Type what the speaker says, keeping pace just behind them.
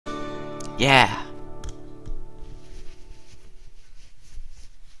Yeah.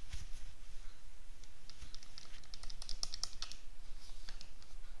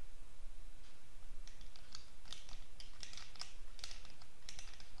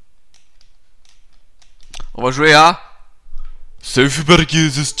 On va jouer à Safe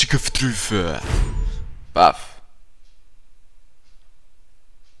Bargaze Stick of Truth. Paf.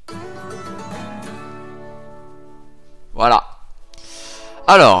 Voilà.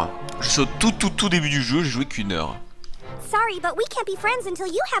 Alors, je suis au tout début du jeu, j'ai joué qu'1 heure. Sorry, but we can't be friends until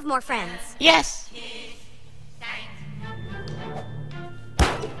you have more friends. Yes.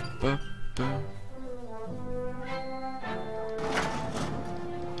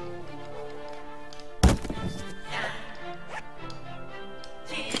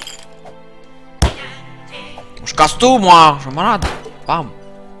 Je casse tout, moi, je suis malade. Bam.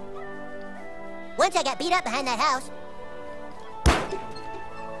 Once I got beat up behind that house.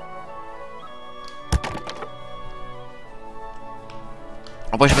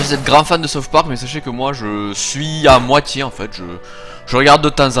 Après, je sais pas si vous êtes grand fan de South Park, mais sachez que moi, je suis à moitié en fait. Je regarde de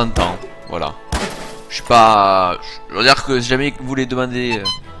temps en temps. Voilà. Je suis pas. Je veux dire que si jamais vous voulez demander.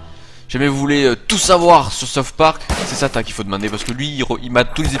 Jamais vous voulez tout savoir sur South Park, c'est Satan qu'il faut demander. Parce que lui, il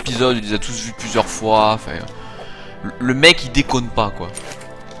mate tous les épisodes, il les a tous vus plusieurs fois. Enfin. Le mec, il déconne pas quoi.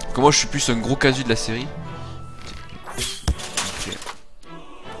 Donc moi, je suis plus un gros casu de la série. Okay.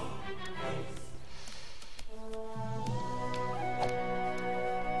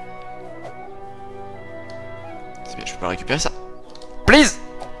 C'est bien, je peux pas récupérer ça. Please.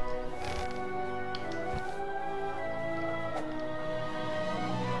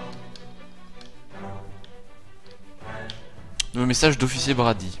 Nouveau message d'officier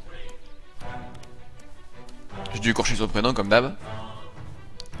Brady. J'ai dû écorcher son prénom comme d'hab.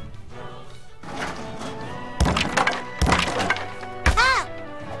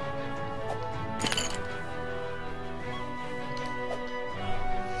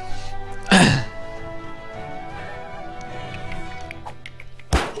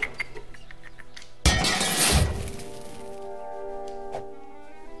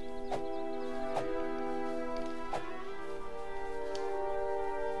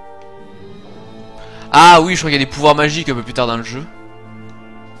 Ah oui, je crois qu'il y a des pouvoirs magiques un peu plus tard dans le jeu.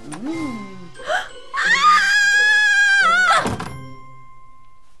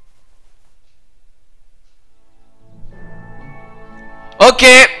 Ok.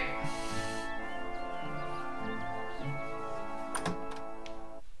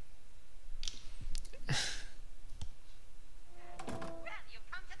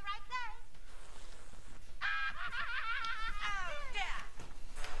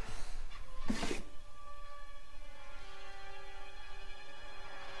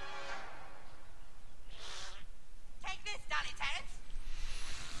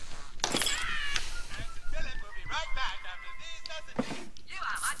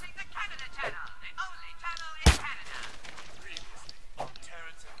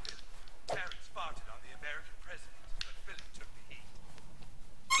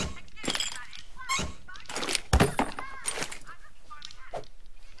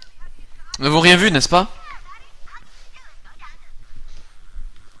 Nous n'avons rien vu, n'est-ce pas?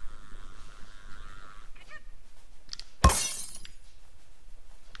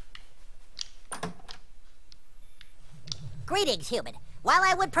 Greetings, human. While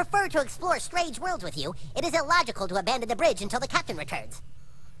I would prefer to explore strange worlds with you, it is illogical to abandon the bridge until the captain returns.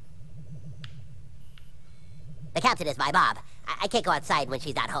 The captain is my mom. I can't go outside when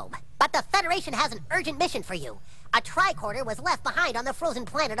she's not home. But the Federation has an urgent mission for you. A tricorder was left behind on the frozen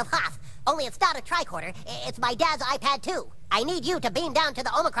planet of Hoth. Only it's not a tricorder, it's my dad's iPad 2. I need you to beam down to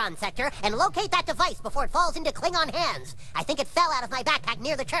the Omicron sector and locate that device before it falls into Klingon hands. I think it fell out of my backpack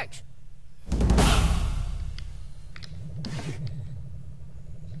near the church.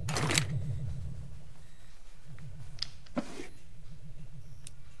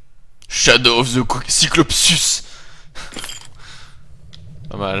 Shadow of the Cyclopsus.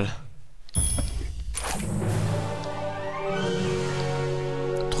 Pas mal.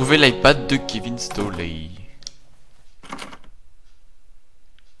 Trouver l'iPad de Kevin Stoley.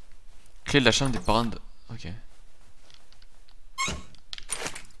 Clé de la chambre des parents de... Ok.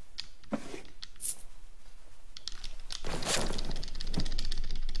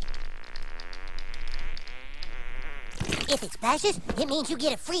 If it splashes, it means you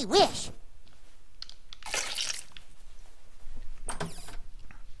get a free wish.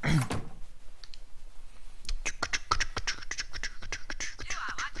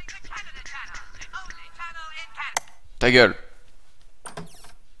 Ta gueule.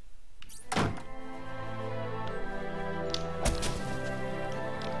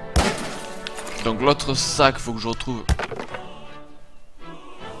 Donc l'autre sac, faut que je retrouve.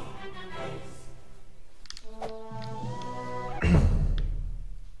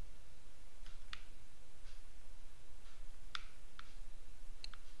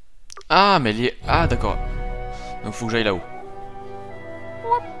 Ah, mais elle est... Ah, d'accord. Donc faut que j'aille là-haut.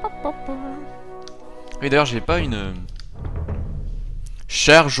 Oui, d'ailleurs, j'ai pas une...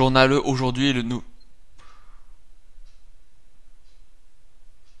 Cher journal aujourd'hui, le nous...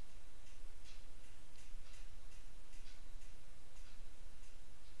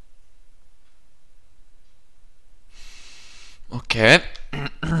 Ok.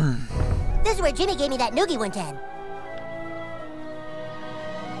 This is where Jimmy gave me that noogie one time.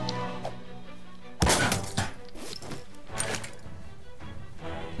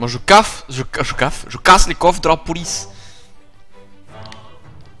 Moi je casse les coffres de la police.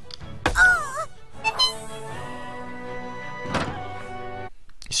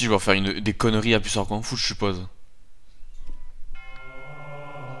 Ici je vais faire des conneries à puissance qu'on fout, je suppose.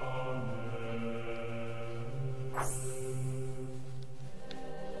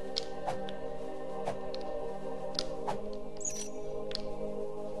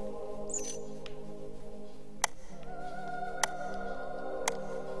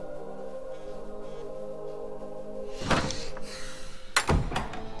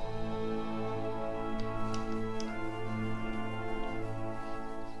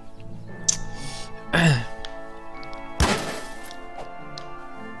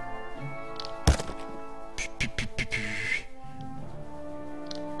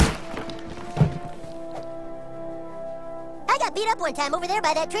 I got beat up one time over there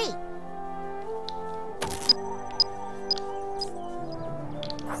by that tree.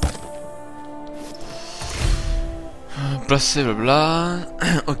 Placer blabla.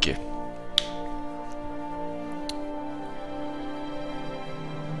 Ok.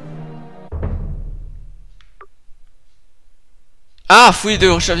 Ah, fouille de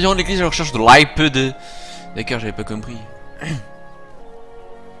recherche avion l'église à la recherche de l'iPod. D'accord, j'avais pas compris.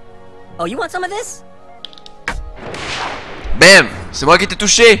 Oh, you want some of this? Bam! C'est moi qui t'ai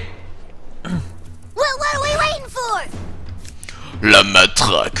touché! Well, what are we waiting for? La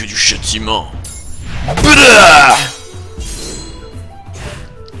matraque du châtiment. Blah!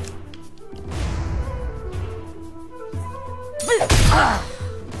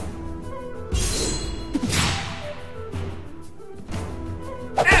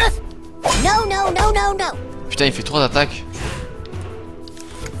 No, no, no, no, no. Putain, il fait 3 attaques.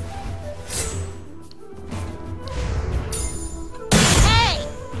 Hey!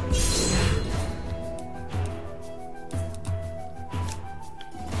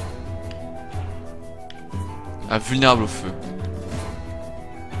 Ah, vulnérable au feu.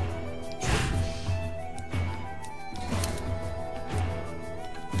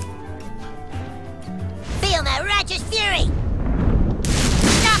 Feel my righteous fury.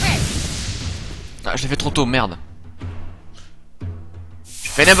 Stop her. Ah, je l'ai fait trop tôt, merde. Je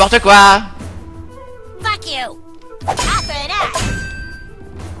fais n'importe quoi. Fuck you. After that.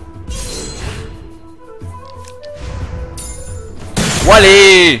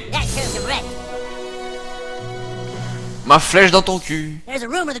 Allez! That serves him right. Ma flèche dans ton cul. There's a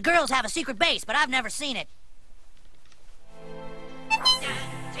rumor the girls have a secret base, but I've never seen it.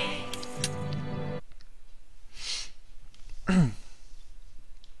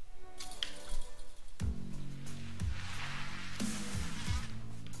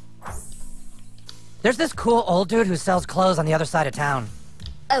 There's this cool old dude who sells clothes on the other side of town.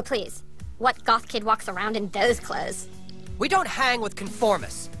 Oh, please. What goth kid walks around in those clothes? We don't hang with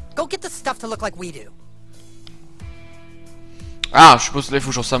conformists. Go get the stuff to look like we do. Ah, je suppose que là il faut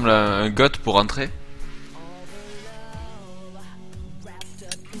que je ressemble à un goth pour rentrer.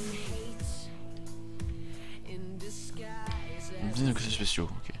 Bien que c'est spéciaux,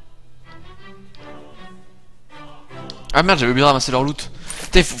 ok. Ah merde, j'avais oublié de ramasser leur loot.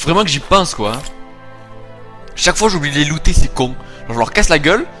 Putain, il faut vraiment que j'y pense quoi. Chaque fois j'oublie de les looter, c'est con. Genre je leur casse la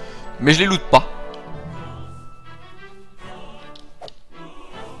gueule, mais je les loot pas.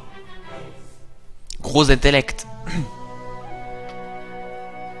 Gros intellect.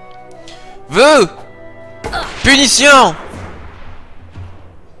 Vœux! Punition!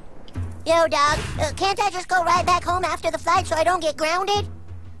 Yo, dog, can't I just go right back home after the flight so I don't get grounded?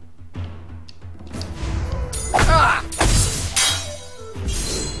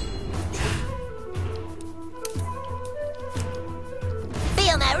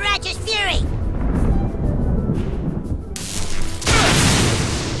 Feel my righteous fury!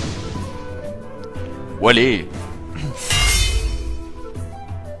 Allez.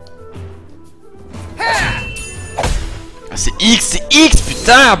 Ah, c'est X,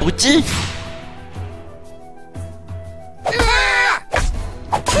 putain, abruti.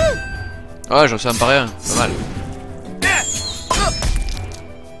 Ouais, j'en sais un pareil, pas mal.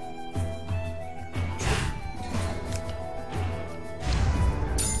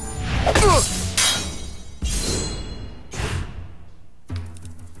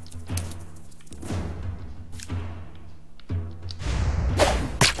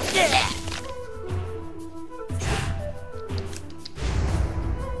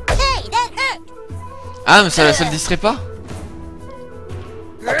 Ah, mais ça le distrait pas?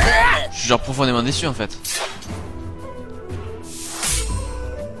 Je suis genre profondément déçu en fait.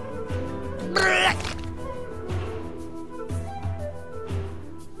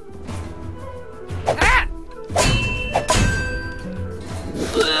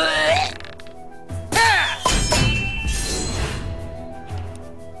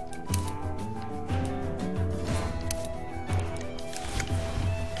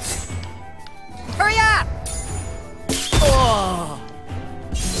 Hurry up! Oh.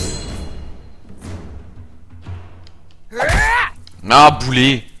 Ah,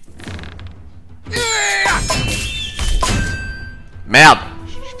 boulet. Merde,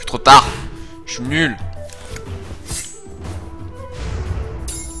 je suis plus trop tard. Je suis nul.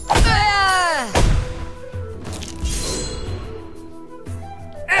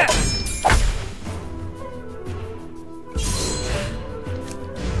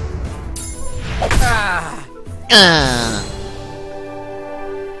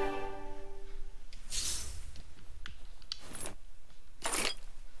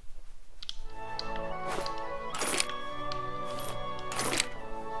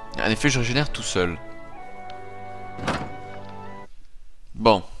 En effet, je régénère tout seul.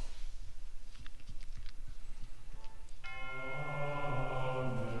 Bon.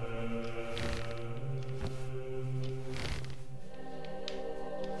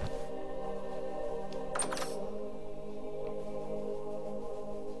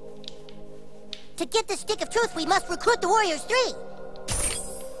 To get the stick of truth, we must recruit the Warriors 3.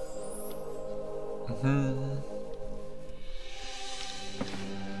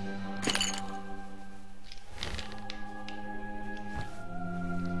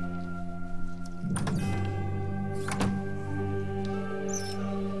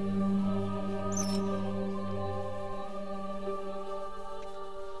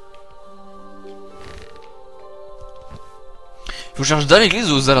 Faut chercher dans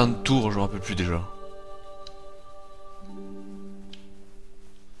l'église ou aux alentours, je me rappelle plus déjà.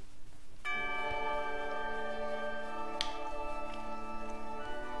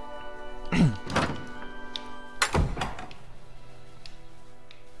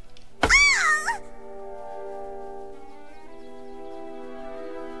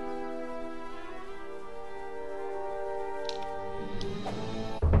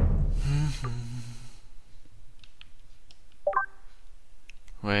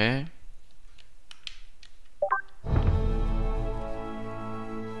 Ouais.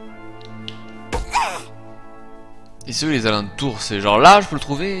 Et c'est où les alentours? C'est genre là, je peux le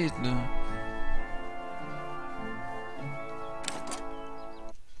trouver?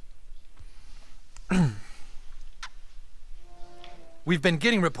 We've been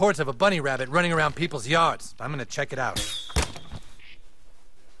getting reports of a bunny rabbit running around people's yards. I'm gonna check it out.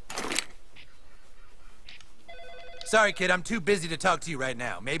 Sorry, kid, I'm too busy to talk to you right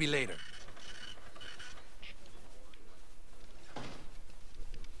now. Maybe later.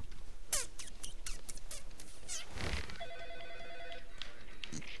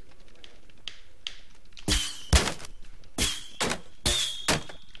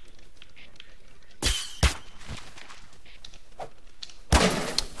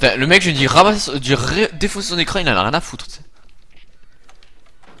 Putain, le mec, je lui dis ramasse, défausser son écran, il en a rien à foutre. T'sais.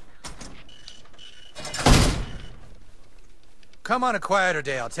 Come on a quieter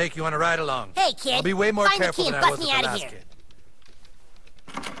day. I'll take you on a ride along. Hey, kid. I'll be way more Find the careful key than and I bust was me with the out of last here.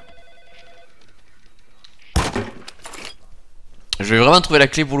 Je vais vraiment trouver la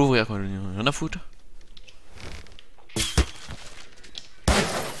clé pour l'ouvrir, quoi. Rien à foutre.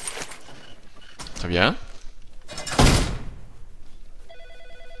 Très bien.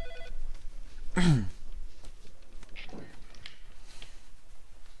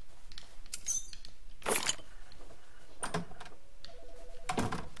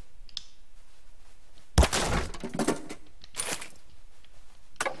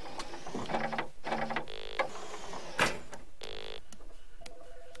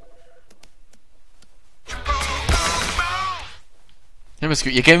 Parce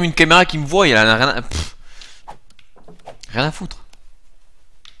qu'il y a quand même une caméra qui me voit, il en a rien à... Pff. Rien à foutre.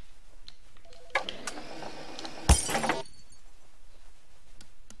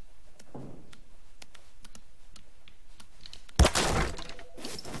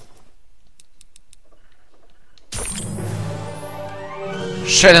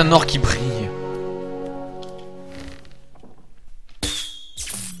 chaîne en or qui brille.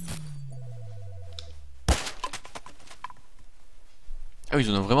 Ah oui,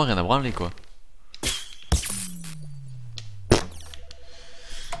 ils en ont vraiment rien à branler quoi.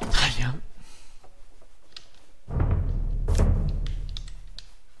 Très bien.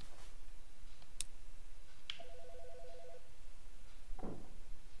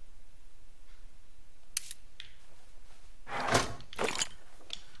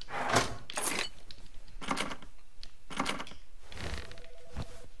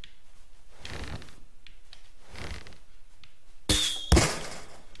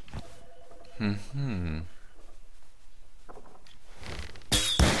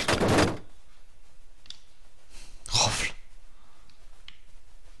 Rofle.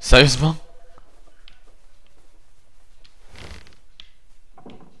 Sérieusement?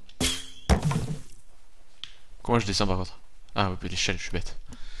 Comment je descends par contre? Ah oui, l'échelle, je suis bête.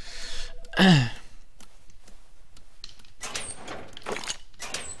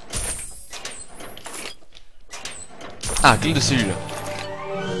 Ah, clé de cellule.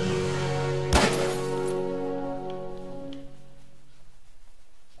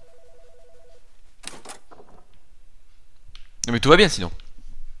 Non mais tout va bien sinon.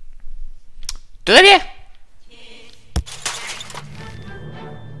 Tout va bien.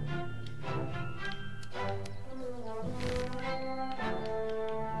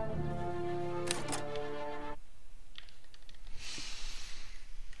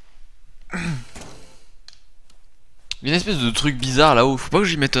 Il y a une espèce de truc bizarre là-haut. Faut pas que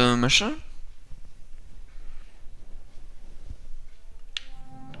j'y mette un machin?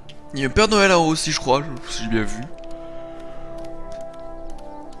 Il y a un Père Noël en haut aussi je crois, si j'ai bien vu.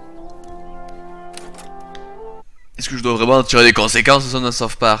 Est-ce que je dois vraiment tirer des conséquences de ça dans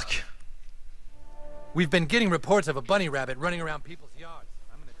South Park? We've been getting reports of a bunny rabbit running around people's yards.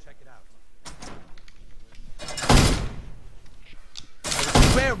 I'm gonna check it out. I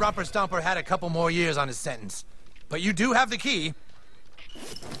would swear Romper Stomper had a couple more years on his sentence. But you do have the key.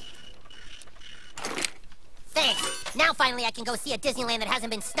 Thanks. Now finally I can go see a Disneyland that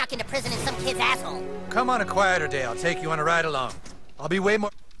hasn't been stuck into prison in some kid's asshole. Come on a quieter day, I'll take you on a ride along. I'll be way more...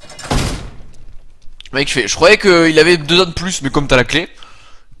 Mec, je croyais qu'il avait 2 ans de plus, mais comme t'as la clé.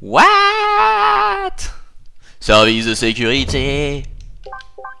 What? Service de sécurité.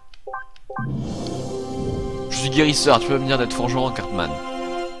 Je suis guérisseur, tu peux me dire d'être forgeron, Cartman.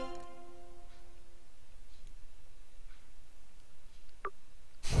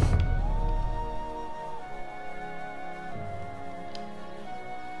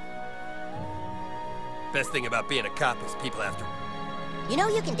 Best thing about being a cop is people have to... You know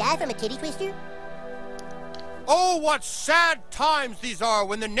you can die from a titty twister? Oh, what sad times these are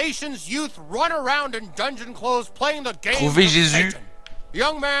when the nation's youth run around in dungeon clothes playing the game Trouver of Jésus. Satan.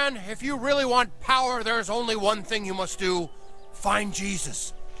 Young man, if you really want power, there's only one thing you must do. Find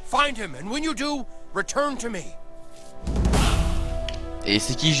Jesus. Find him, and when you do, return to me. Et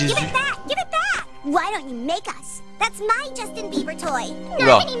c'est qui Jésus? Give it back! Give it back! Why don't you make us? That's my Justin Bieber toy. Oula.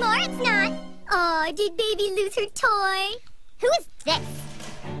 Not anymore, it's not. Oh, did baby lose her toy? Who is this?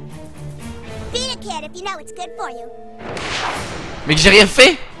 Beat a kid if you know it's good for you. Mais que j'ai rien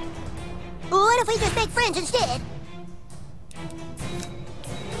fait? What if we just make friends instead?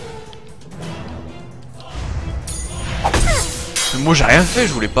 Mais moi j'ai rien fait,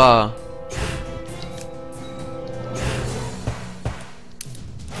 je voulais pas...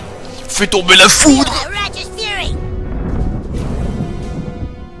 Fais tomber la foudre! Righteous fury!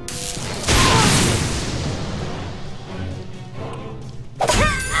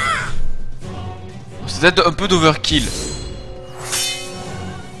 C'est peut-être un peu d'overkill.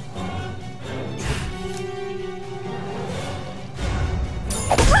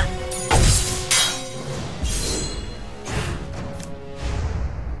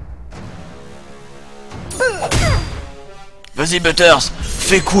 Vas-y Butters,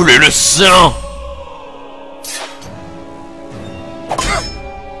 fais couler le sang.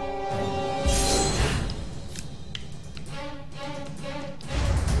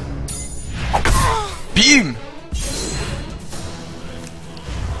 Bim.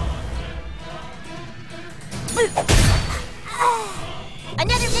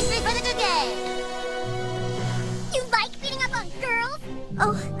 Another victory for the good guy! You like beating up on girls?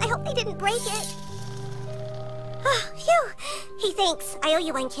 Oh, I hope they didn't break it. Oh, phew. Hey, thanks. I owe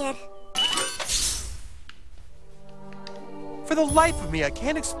you one, kid. For the life of me, I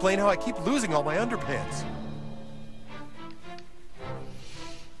can't explain how I keep losing all my underpants.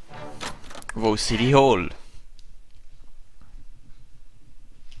 Va au City Hall.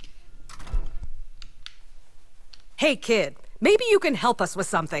 Hey, kid, Maybe you can help us with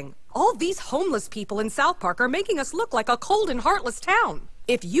something. All these homeless people in South Park are making us look like a cold and heartless town.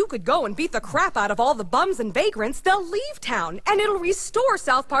 If you could go and beat the crap out of all the bums and vagrants, they'll leave town, and it'll restore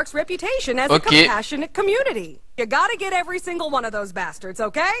South Park's reputation as a compassionate community. You gotta get every single one of those bastards,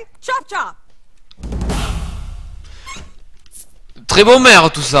 okay? Chop chop! Très beau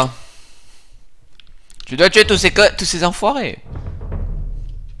maire tout ça. Tu dois tuer tous ces enfoirés.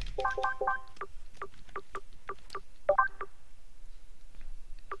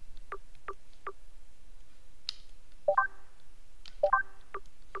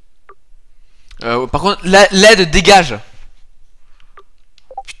 Par contre, l'aide dégage.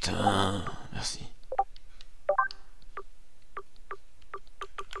 Putain, merci.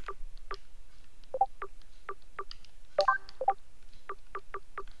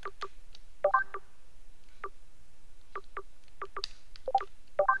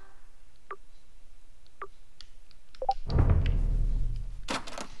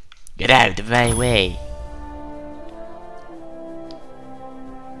 Get out of my way.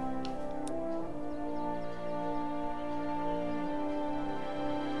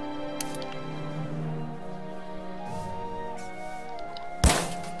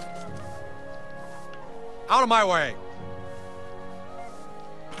 Out of my way!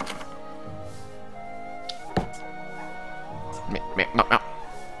 Non.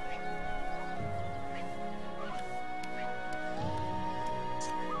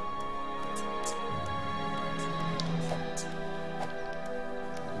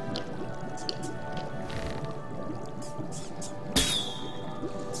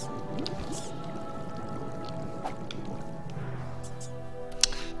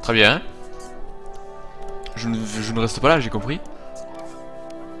 Très bien. Je ne reste pas là, j'ai compris.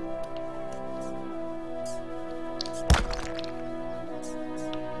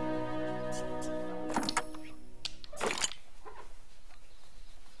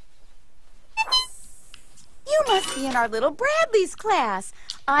 You must be in our little Bradley's class.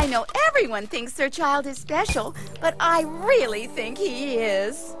 I know everyone thinks their child is special, but I really think he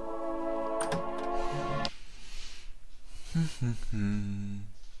is.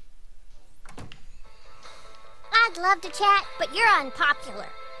 I'd love to chat, but you're unpopular.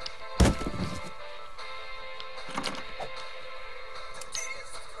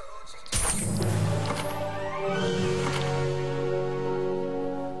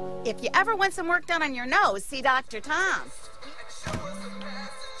 If you ever want some work done on your nose, see Dr. Tom.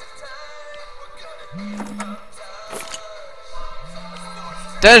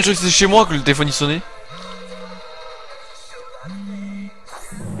 Putain, je crois que c'est chez moi que le téléphone y sonnait.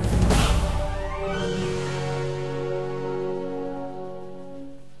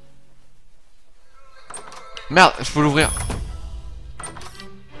 Merde, je peux l'ouvrir.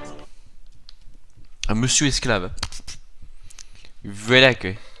 Un monsieur esclave. Voilà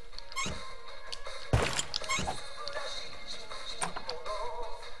que.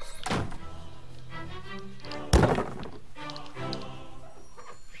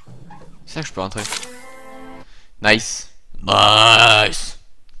 C'est là que je peux rentrer. Nice. Nice.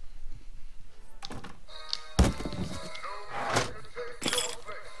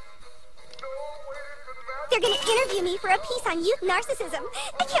 They're gonna interview me for a piece on youth narcissism.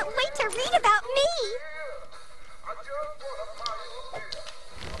 I can't wait to read about me.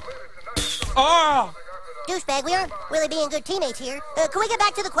 Oh! Douchebag, we aren't really being good teammates here. Can we get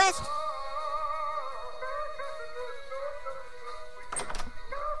back to the quest?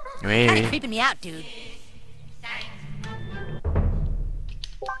 Oui, Kinda oui. creeping me out, dude.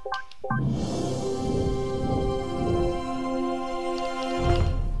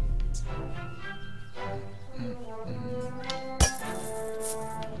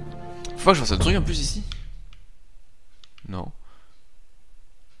 Faut pas que je fasse un truc en plus ici. Non.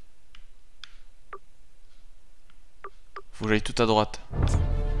 Faut que j'aille tout à droite.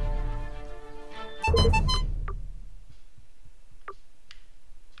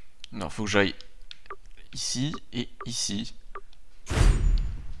 Non, faut que j'aille ici et ici.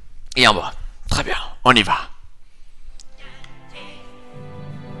 Et en bas. Très bien, on y va.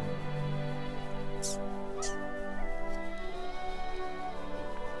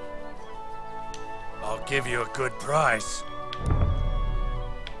 I'll give you a good price.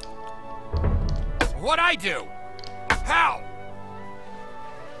 What'd I do? How?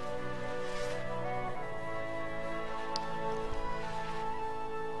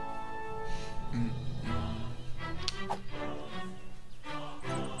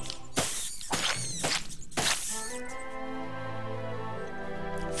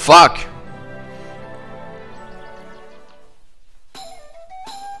 Fuck.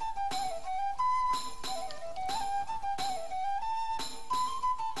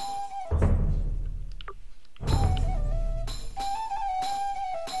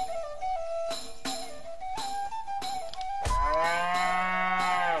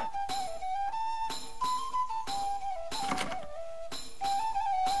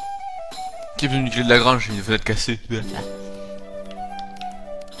 Qui est venu une clé de la grange, une fenêtre cassée.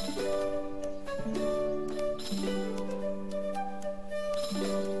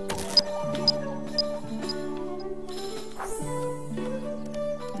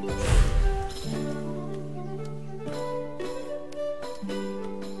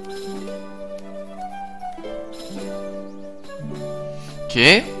 Ok,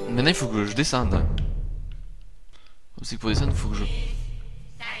 maintenant il faut que je descende. C'est que pour descendre, il faut que je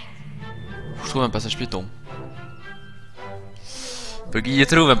trouve un passage piéton. Faut qu'il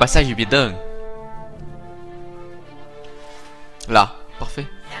trouve un passage piéton. Là, parfait.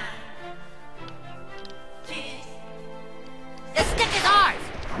 The stick is ours!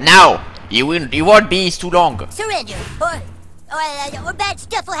 Now, you won't be too long. Surrender, or bad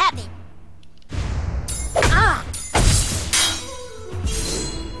stuff will happen. Ah!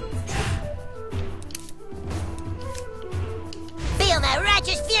 Feel my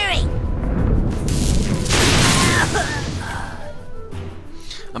righteous fury!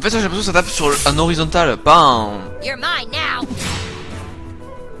 En fait, j'ai l'impression que ça tape sur en horizontal, pas en... You're mine now!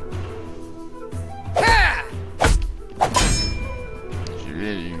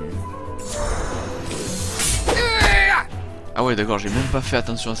 Ah ouais, d'accord, j'ai même pas fait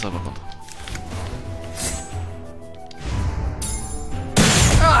attention à ça par contre.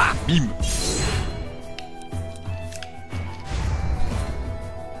 Bim.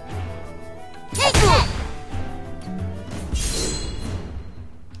 Take that!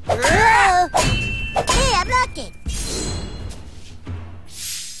 Hey, I blocked it!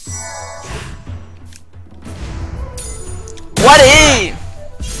 What est?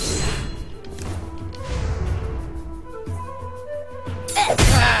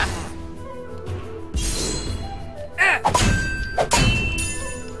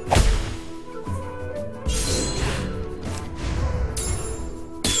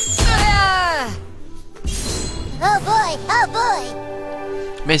 Oh boy, oh boy!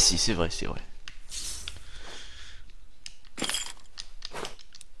 Mais si, c'est vrai, c'est vrai.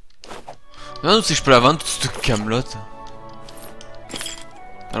 Non, c'est que je peux la vendre toute cette camelote.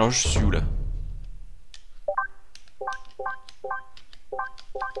 Alors je suis où là?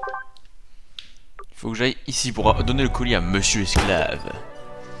 Il faut que j'aille ici pour donner le colis à Monsieur Esclave.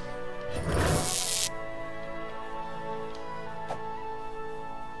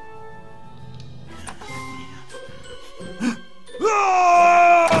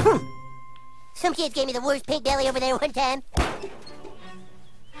 Some kids gave me the worst pink belly over there one time.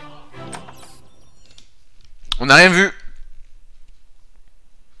 On n'a rien vu.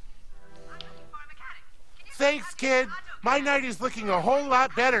 Thanks, kid. My night is looking a whole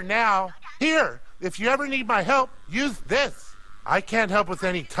lot better now. Here, if you ever need my help, use this. I can't help with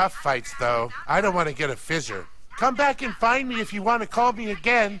any tough fights, though. I don't want to get a fissure. Come back and find me if you want to call me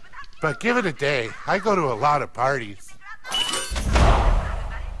again. But give it a day. I go to a lot of parties.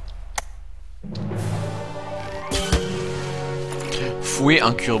 Fouet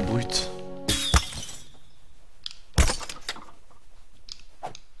en cuir brut.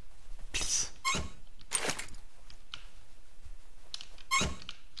 Please.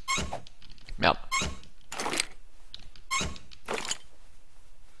 Merde.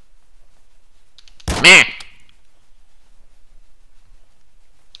 Mais.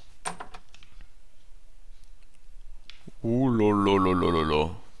 Ouh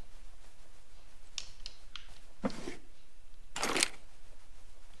lolololololo.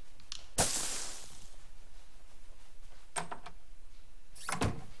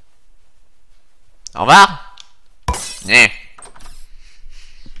 Au revoir. Yeah.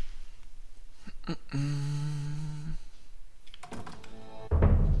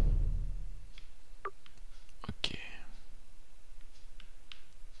 Ok.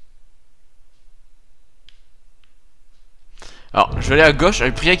 Alors, je vais aller à gauche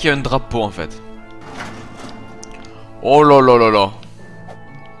avec prière qu'il y a un drapeau en fait. Oh là là là là.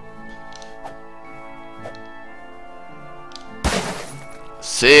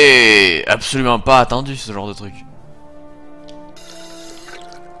 C'est absolument pas attendu ce genre de truc.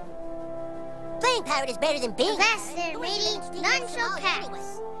 Playing pirate is better than being. Faster, matey. None shall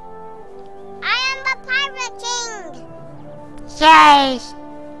pass. I am the Pirate King. Yes.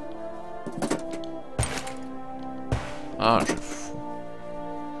 Ah, je fous.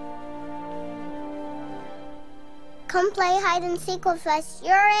 Come play hide and seek with us.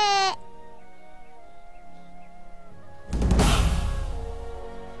 You're it.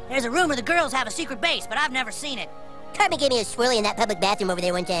 There's a rumor the girls have a secret base, but I've never seen it. Cartman gave me a swirly in that public bathroom over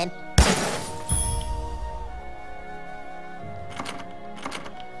there one time.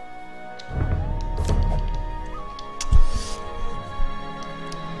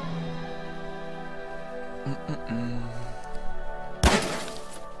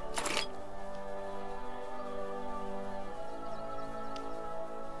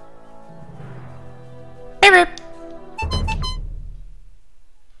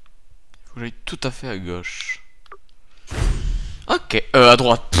 tout à fait à gauche. Ok, à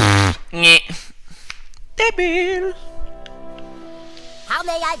droite. Débile. How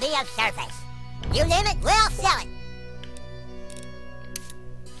may I be of service? You name it, we'll sell it.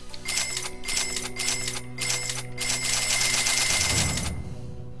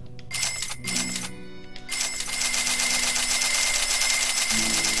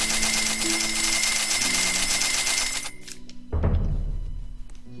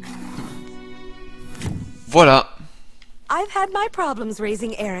 Voilà. I've had my problems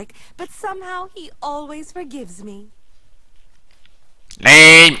raising Eric, but somehow he always forgives me.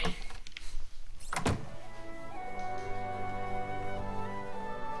 Lame.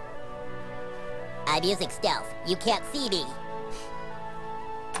 I'm using stealth. You can't see me.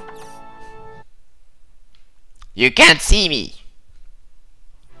 You can't see me.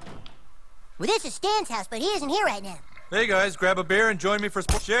 Well, this is Stan's house, but he isn't here right now. Hey guys, grab a beer and join me for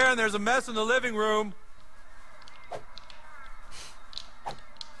Sharon, there's a mess in the living room.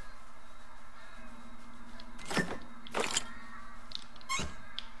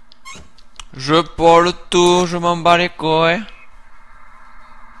 Je prends le tout, je m'en bats les couilles.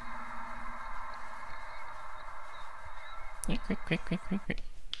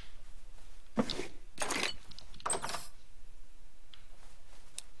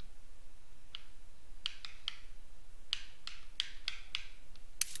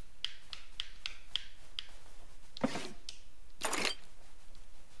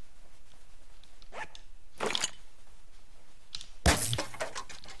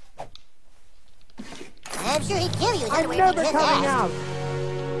 I'm sure he'd kill you. I'm never coming out.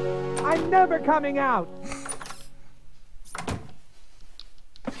 I'm never coming out.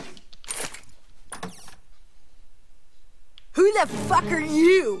 Who the fuck are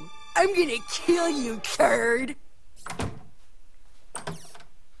you? I'm gonna kill you, turd.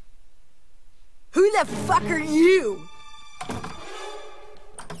 Who the fuck are you?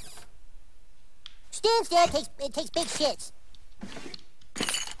 Stan's dad takes big shits.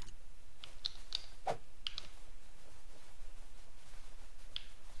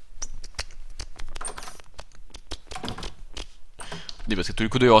 Parce que tous les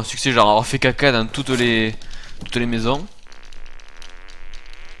coups d'avoir un succès, genre avoir fait caca dans toutes les maisons.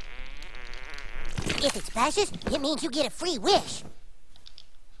 If it splashes, it means you get a free wish.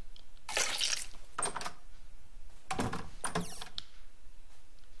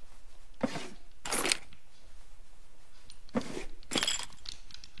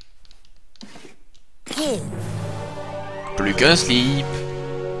 Plus qu'un slip.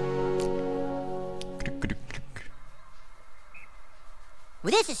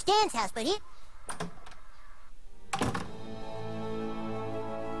 Well, this is Stan's house, but he...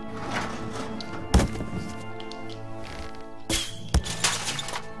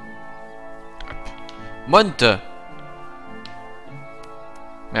 Monte.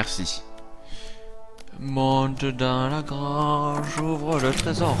 Merci. Monte dans la grange, ouvre le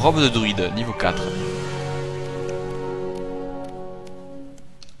trésor. Robe de druide, niveau 4.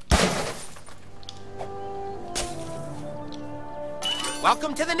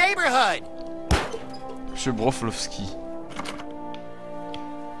 Welcome to the neighborhood. Monsieur Broflovski.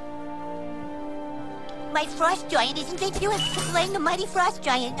 My frost giant isn't going to do it for slaying the mighty frost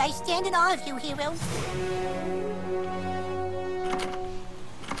giant. I stand in awe of you, hero.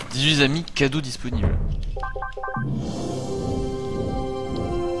 18 amis, cadeaux disponibles.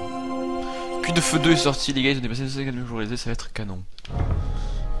 Cul de feu 2 est sorti, les gars, ils ont dépassé 250 jours, ça va être canon.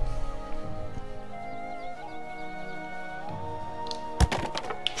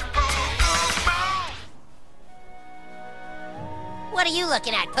 What are you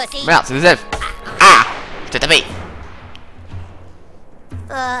looking at, pussy? Merde, c'est des elfes. Ah, je t'ai tapé.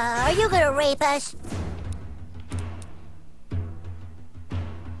 Are you gonna rape us?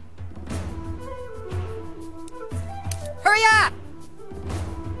 Hurry up!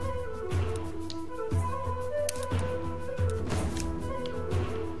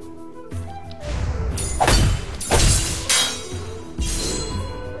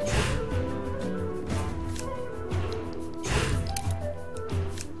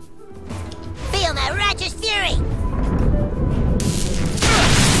 Feel my righteous fury!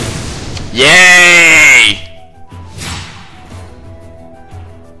 Yay!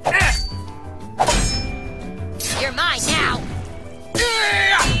 You're mine now!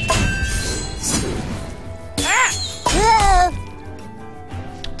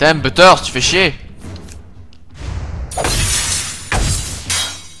 Putain, Butters, tu fais chier.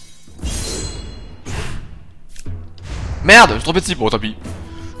 Merde, je suis trompé de cible. Bon, tant pis.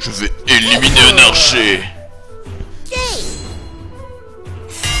 Je vais éliminer un archer.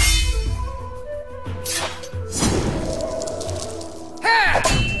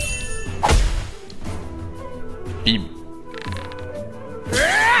 Bim.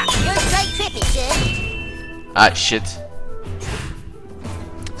 You're straight tripping, kid. Ah shit.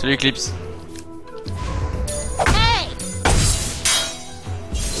 Salut Eclipse. Hey!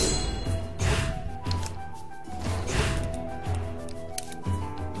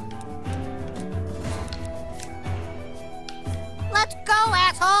 Let's go,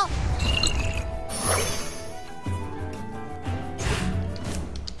 asshole!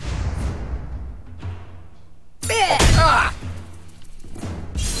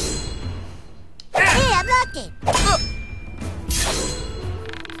 Hey, I'm lucky!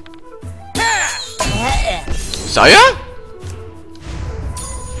 Sérieux?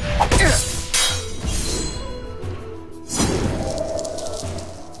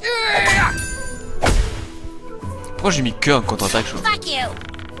 Pourquoi j'ai mis que un contre-attaque? Fuck you!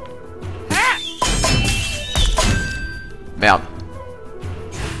 Merde.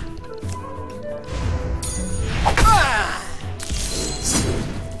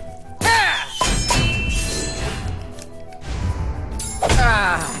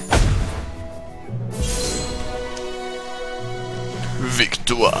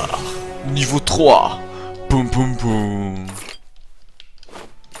 Victoire. Niveau 3. Poum poum poum.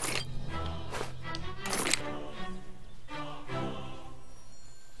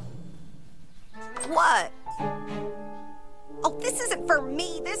 What? Oh, this isn't for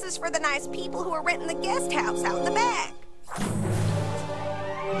me. This is for the nice people who are renting the guest house out in the back.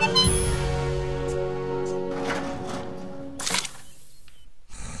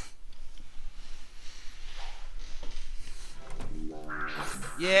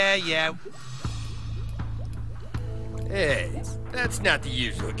 Yeah. Hey, that's not the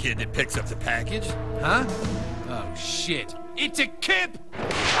usual kid that picks up the package. Huh? Oh, shit. It's a kid!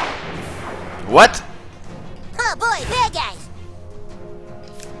 What? Oh boy, bad guys!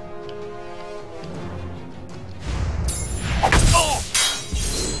 Oh!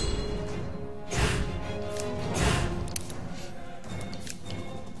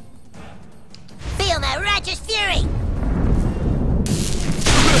 Feel my righteous fury!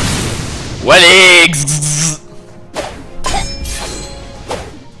 Wally.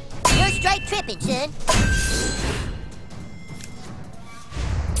 You're straight tripping, son.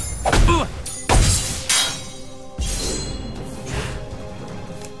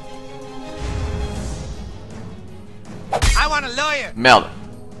 I want a lawyer! Merde.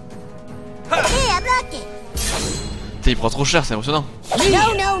 Hey, I'm lucky! Putain, il prend trop cher, c'est impressionnant. No!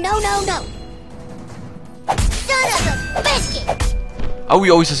 Son of a biscuit! Ah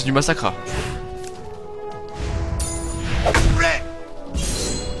oui, ça c'est du massacre.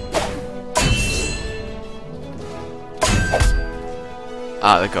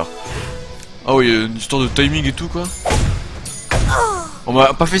 Ah d'accord. Ah oui, une histoire de timing et tout quoi. On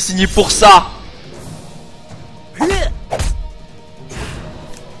m'a pas fait signer pour ça.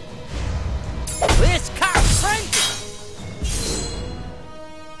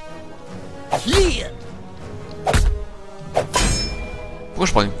 Pourquoi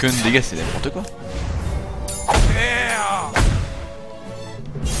je prends une conne de dégâts, c'est n'importe quoi.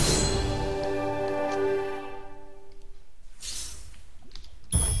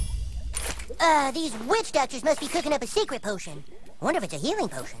 These witch doctors must be cooking up a secret potion. I wonder if it's a healing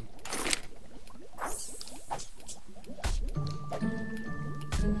potion.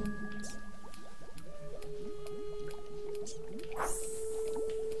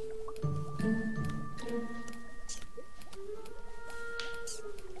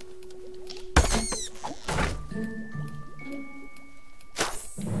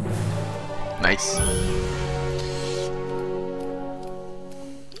 Nice.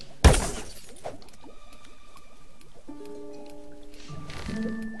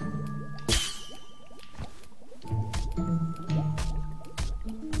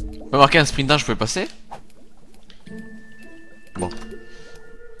 On peut marquer un sprint d'un, je pouvais passer. Bon.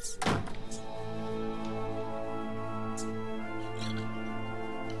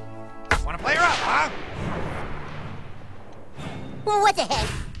 Wanna play her up, huh? Well, what the heck?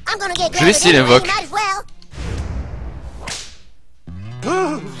 I'm gonna get Je vais essayer l'invoque. might as well.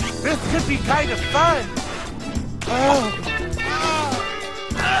 Ooh, this could be kind of fun.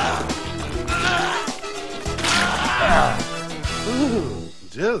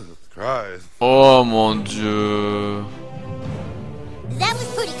 Jesus Christ. Oh mon dieu. That was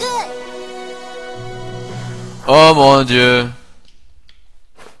pretty good. Oh mon dieu.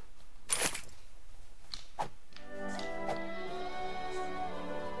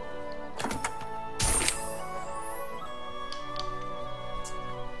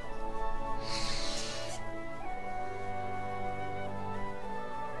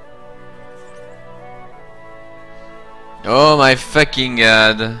 Oh my fucking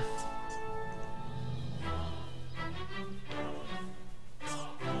god.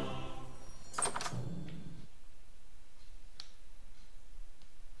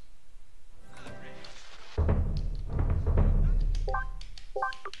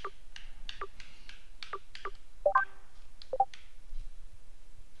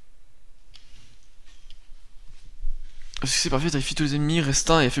 C'est parfait, t'as tous les ennemis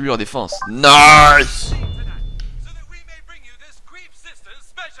restants et affaibli leur défense. Nice!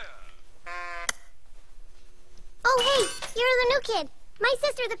 Oh, hey, you're the new kid. My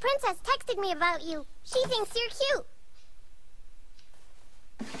sister, the princess, texted me about you. She thinks you're cute.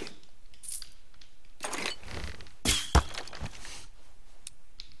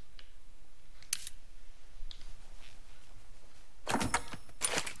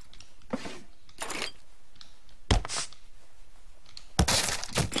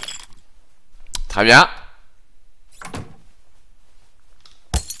 Très bien.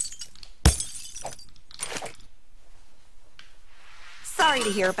 Sorry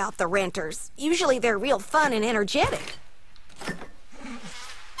to hear about the renters. Usually they're real fun and energetic.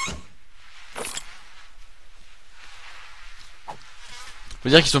 Faut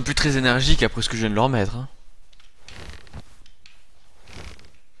dire qu'ils sont plus très énergiques après ce que je viens de leur mettre. Hein.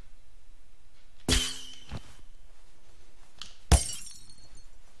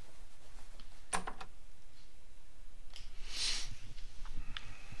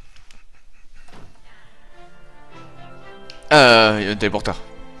 Il y a un téléporteur.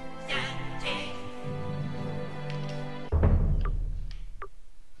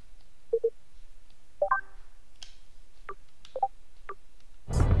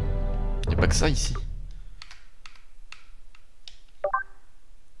 Il n'y a pas que ça ici.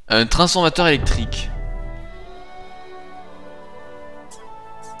 Un transformateur électrique.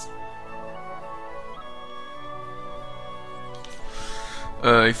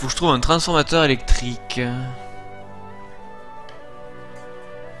 Il faut que je trouve un transformateur électrique.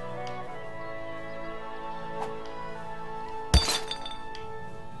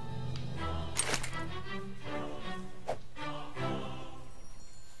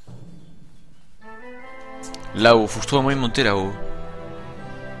 Là-haut, faut que je trouve un moyen de monter là-haut.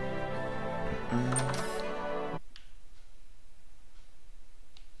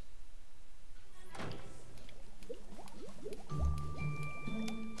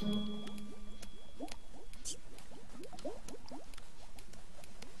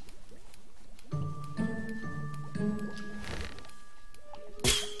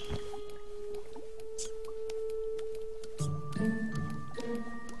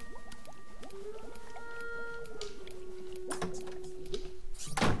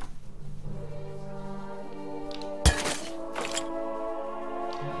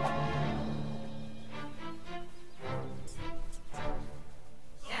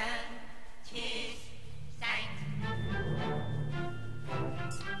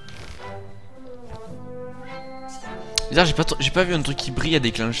 J'ai pas vu un truc qui brille à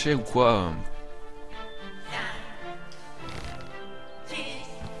déclencher ou quoi.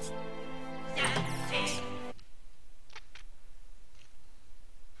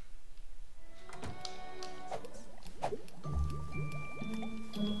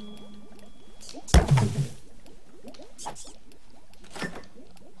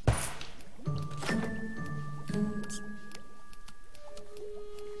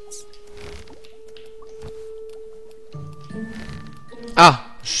 Ah,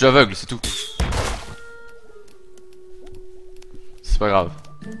 je suis aveugle, c'est tout. C'est pas grave.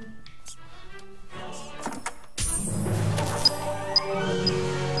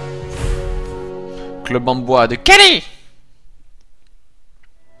 Club en bois de Kelly.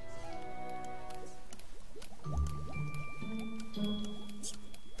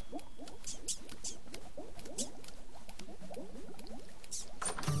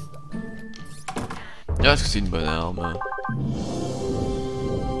 Est-ce que c'est une bonne arme?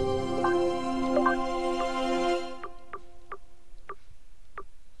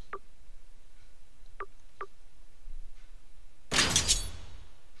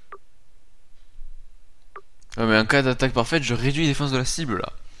 Ah mais en cas d'attaque parfaite, je réduis les défenses de la cible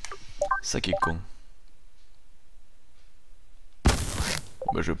là. Ça qui est con.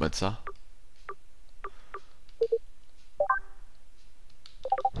 Bah je vais pas de ça.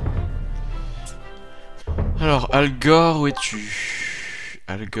 Alors, Algor, où es-tu?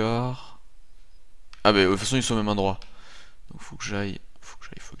 Algor. Ah bah de toute façon ils sont au même endroit. Donc faut que j'aille. Faut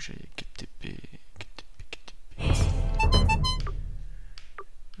que j'aille. KTP.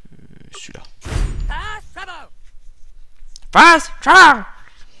 Celui-là. Passe, ciao.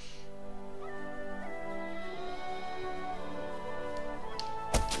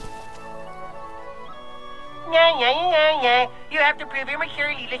 You have to prove your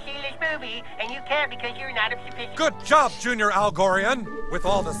maturity to see this movie, and you can't because you're not of sufficient... Good job, Junior Algorian! With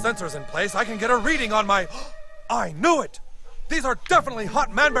all the sensors in place, I can get a reading on my... I knew it! These are definitely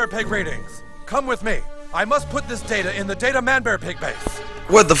hot Man-Bear Pig readings! Come with me. I must put this data in the data Man-Bear Pig base.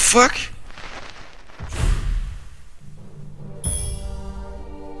 What the fuck?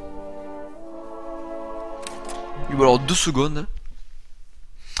 Il va alors 2 secondes.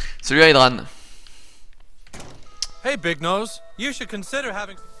 Salut Adran. Hey, Big Nose. You should consider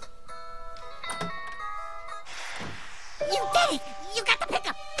having... You did it! You got the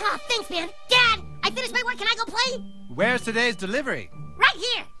pickup! Oh, thanks, man. Dad, I finished my work. Can I go play? Where's today's delivery? Right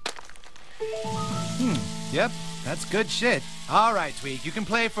here! Yep, that's good shit. All right, Tweak, you can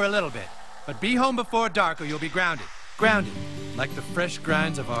play for a little bit. But be home before dark or you'll be grounded. Grounded, like the fresh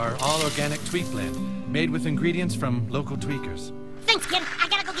grinds of our all-organic Tweak blend, made with ingredients from local tweakers. Thanks, kid. I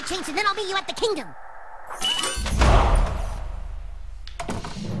gotta go get changed and then I'll meet you at the kingdom.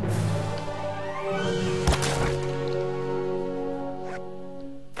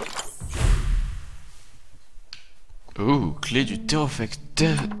 Oh, clé du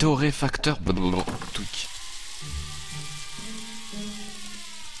torréfacteur. Tweak.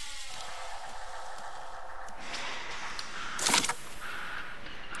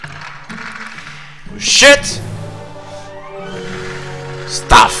 Shit!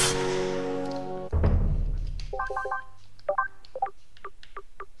 Stuff!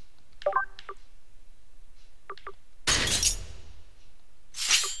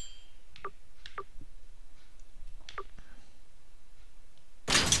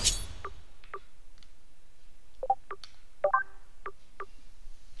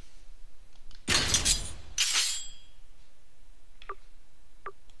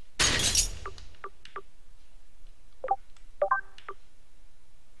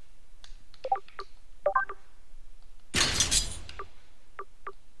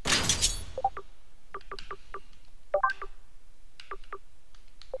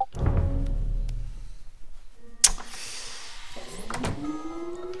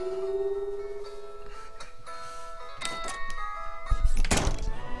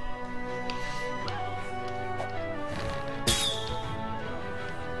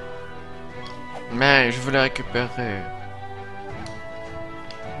 Mais je veux les récupérer.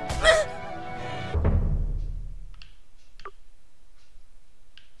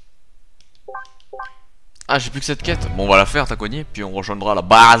 Ah, j'ai plus que cette quête. Bon, on va la faire, t'as cogné, puis on rejoindra la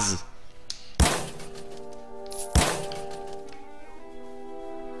base.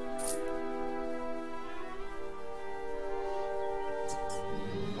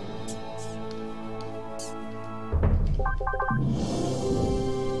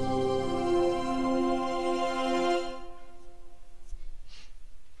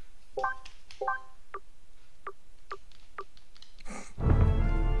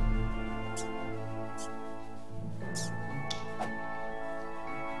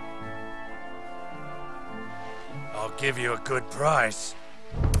 I'll give you a good price.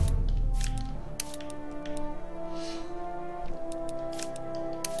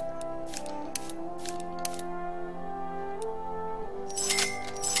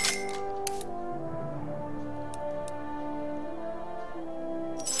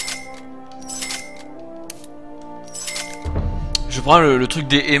 Je prends le truc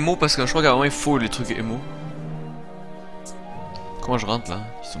des émos parce que je crois qu'à un moment il faut les trucs émos. Comment je rentre là?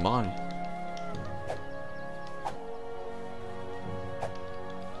 Ils sont marrants lui.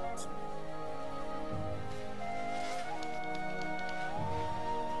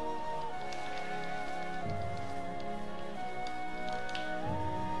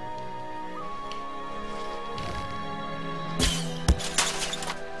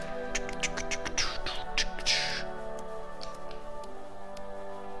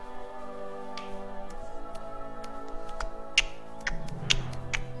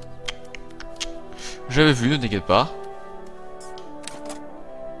 J'avais vu, ne t'inquiète pas.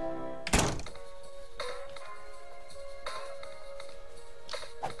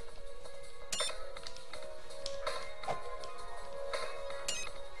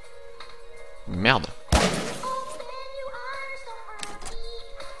 Merde.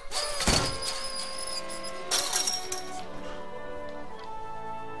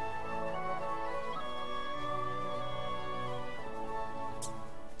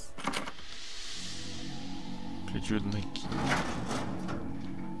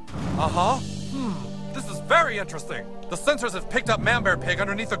 This is very interesting. The sensors have picked up Man-Bear Pig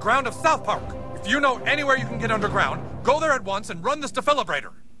underneath the ground of South Park. If you know anywhere you can get underground, go there at once and run this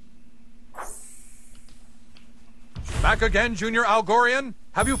defibrillator. Back again, Junior Algorian?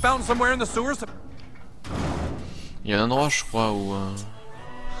 Have you found somewhere in the sewers? Il y a un endroit, je crois, où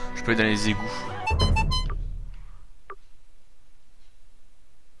je peux aller dans les égouts.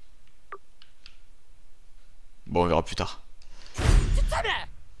 Bon, on verra plus tard.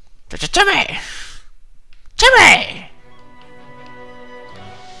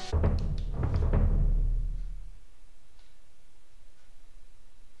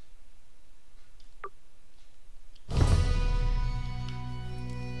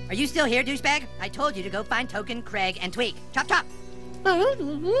 Are you still here, douchebag? I told you to go find Token, Craig, and Tweak. Chop chop!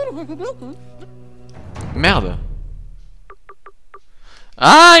 Merde.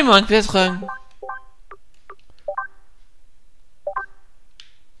 Ah, il manque peut-être un...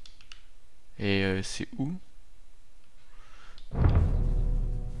 Et c'est où?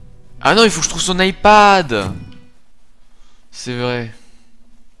 Ah non, il faut que je trouve son iPad. C'est vrai.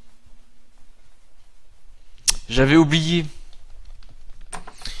 J'avais oublié.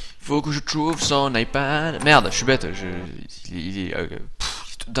 Faut que je trouve son iPad. Merde, je suis bête. Il est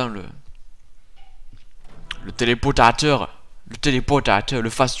dans le téléportateur. Le téléportateur, le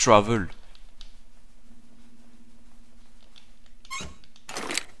fast travel.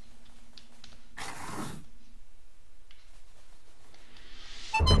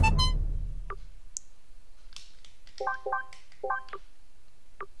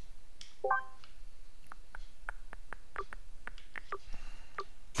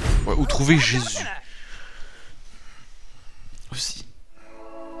 Ouais, où trouver Jésus aussi.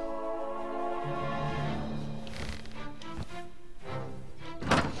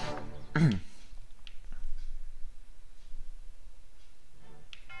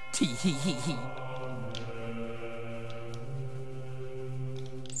 Tee-hee-hee-hee.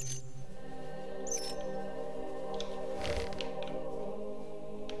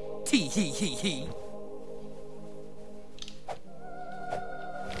 Tee-hee-hee-hee.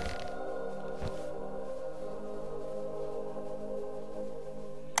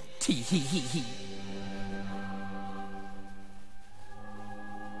 Tee-hee-hee-hee.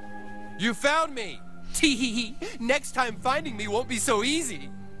 You found me! Tee-hee-hee. Next time finding me won't be so easy.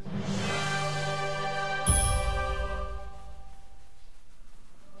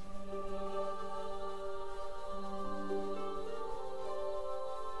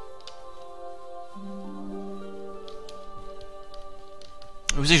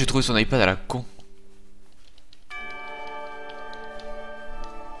 Vous savez, j'ai trouvé son iPad à la con.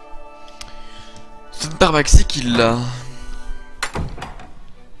 C'est une paire Maxi qui l'a.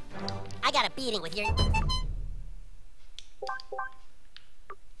 I got a beating with your...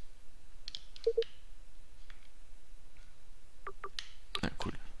 Ah,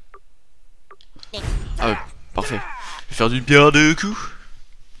 cool. Ah ouais, parfait. Je vais faire d'une pierre deux coups.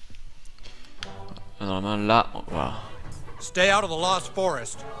 Normalement là, voilà. Stay out of the Lost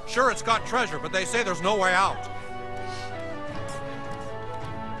Forest. Sure, it's got treasure, but they say there's no way out.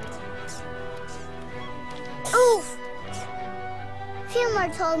 Oof! Fillmore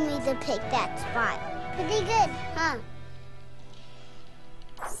told me to pick that spot. Pretty good, huh?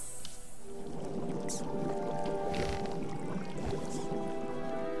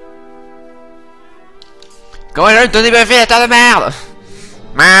 Comment je vais te donner Buffy la terre de merde?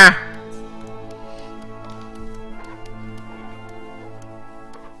 Ma.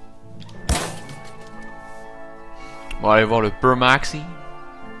 On va aller voir le Permaxi.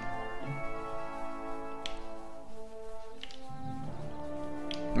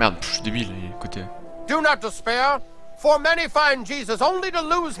 Merde, je suis débile, écoutez. Do not despair, for many find Jesus only to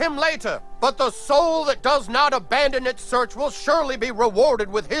lose him later. But the soul that does not abandon its search will surely be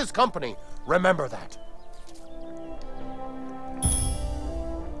rewarded with his company. Remember that.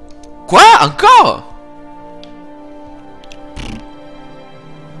 Quoi? Encore?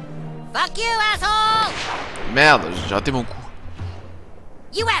 Fuck you, asshole! Merde, j'ai raté mon coup.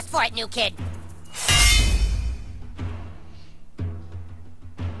 You asked for it, new kid.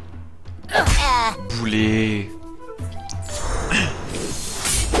 Boulet.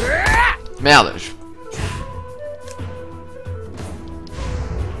 Merde.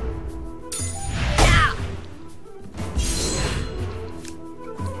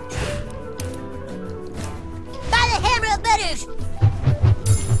 By the hammer of British!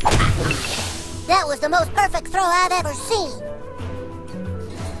 That was the most perfect throw I've ever seen.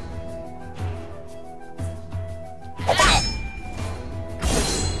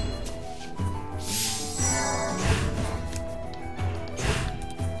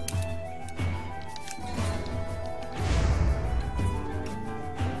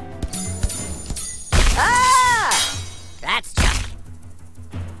 That's just...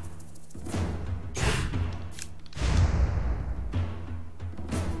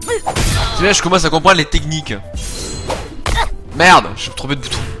 C'est bien, je commence à comprendre les techniques. Merde, je suis trompé de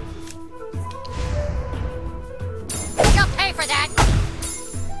bouton. You'll pay for that.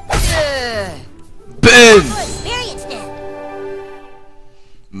 BAM! Experience now.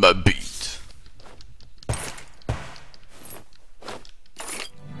 Ma bite.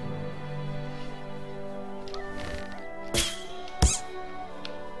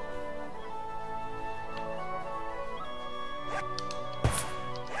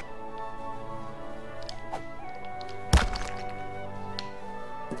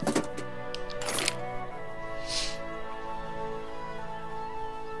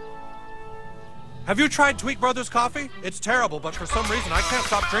 Have you tried Tweak Brothers coffee? It's terrible, but for some reason I can't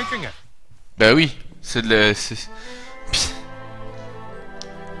stop drinking it. Bah oui, c'est de la...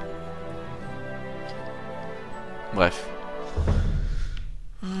 Bref.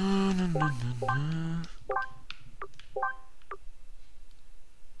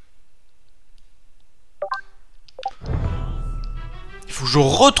 Il faut que je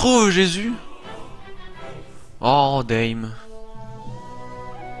retrouve Jésus. Oh, Dame.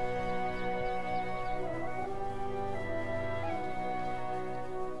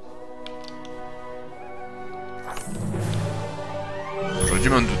 J'aurais dû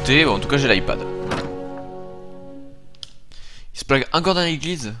m'en douter, bon, en tout cas j'ai l'iPad. Il se plague encore dans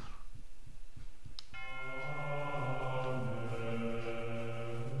l'église.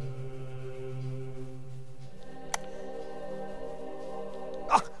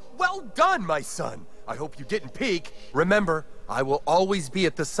 Well done, my son. I hope you didn't peek. Remember, I will always be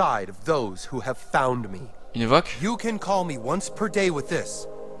at the side of those who have found me. Une évoque. You can call me once per day with this,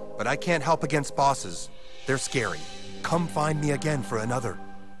 but I can't help against bosses. They're scary. Come find me again for another.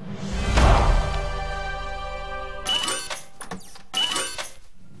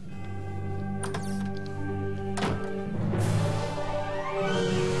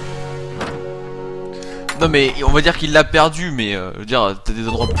 Non mais on va dire qu'il l'a perdu, mais je veux dire, t'as des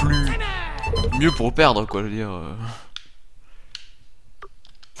endroits plus mieux pour le perdre, quoi, je veux dire.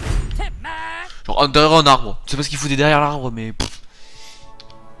 Genre derrière un arbre. Je sais pas ce qu'il foutait derrière l'arbre, mais.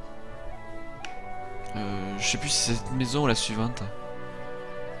 Je sais plus si c'est cette maison ou la suivante.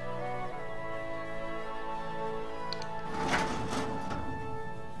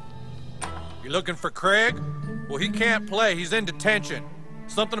 You looking for Craig? Well, he can't play. He's in detention.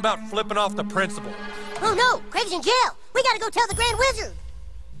 Something about flipping off the principal. Oh no, Craig's in jail. We gotta go tell the Grand Wizard.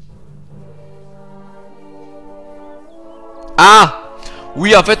 Ah!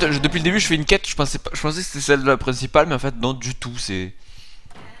 Oui, en fait, depuis le début, je fais une quête. Je pensais que c'était celle de la principale, mais en fait, non, du tout. C'est.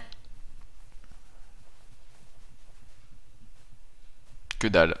 Que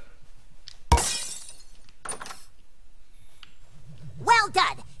dalle. Well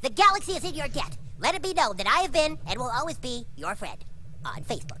done. The galaxy is in your debt. Let it be known that I have been and will always be your friend on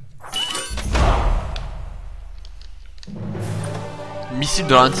Facebook. Missile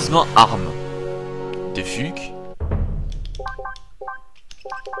de ralentissement, arme. Des fucs.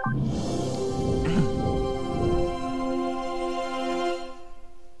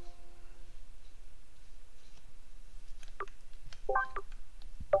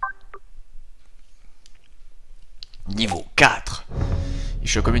 Niveau 4. Et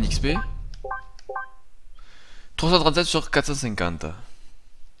je suis à combien d'XP? 337 sur 450.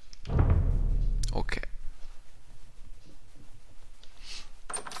 Ok.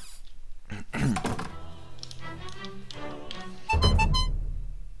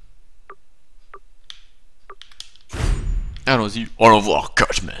 Allons-y, allons voir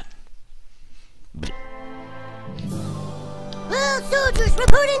Cashman. Well, soldiers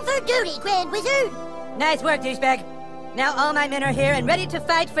reporting for duty, Grand Wizard. Nice work, douchebag. Now all my men are here and ready to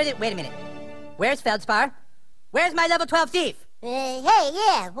fight for the... Wait a minute. Where's Feldspar? Where's my level 12 thief? Hey,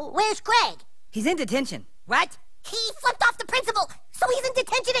 yeah, where's Craig? He's in detention. What? He flipped off the principal, so he's in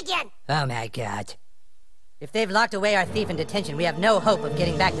detention again. Oh my god. If they've locked away our thief in detention, we have no hope of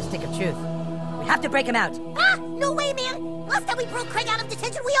getting back the stick of truth. We have to break him out. Ah, no way, man. Last time we broke Craig out of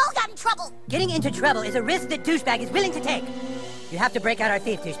detention, we all got in trouble. Getting into trouble is a risk that douchebag is willing to take. You have to break out our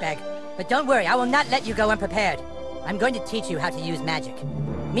thief, douchebag. But don't worry, I will not let you go unprepared. I'm going to teach you how to use magic.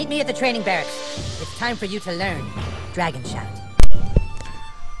 Meet me at the training barracks. It's time for you to learn Dragon Shot.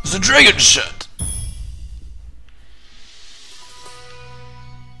 The Dragon Shot!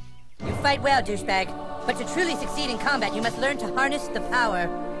 You fight well, douchebag. But to truly succeed in combat, you must learn to harness the power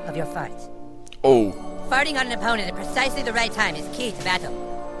of your farts. Oh. Farting on an opponent at precisely the right time is key to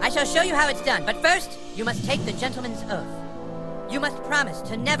battle. I shall show you how it's done, but first, you must take the gentleman's oath. You must promise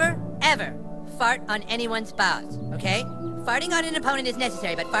to never, ever fart on anyone's balls, okay? Farting on an opponent is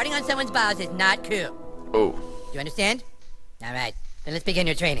necessary, but farting on someone's balls is not cool. Oh. You understand? All right, then let's begin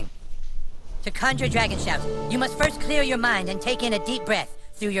your training. To conjure dragon shout, you must first clear your mind and take in a deep breath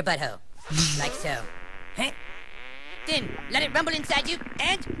through your butthole. Like so. Huh? Then, let it rumble inside you,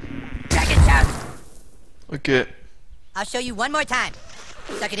 and... dragon shout! Ok. I'll show you one more time.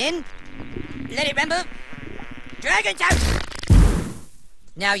 Suck it in. Let it rumble. Dragon shout!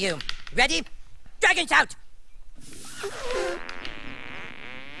 Now you. Ready? Dragon shout!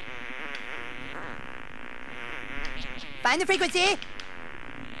 Find the frequency.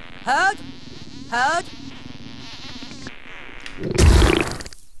 Hold. Hold.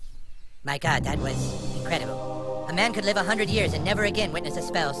 My God, that was incredible. A man could live 100 years and never again witness a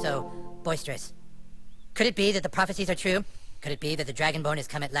spell so boisterous. Could it be that the prophecies are true? Could it be that the Dragonborn has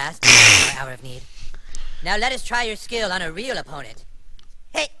come at last, our hour of need? Now let us try your skill on a real opponent.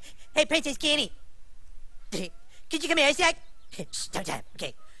 Hey, Princess Kenny. Could you come here a sec? Shh, don't time.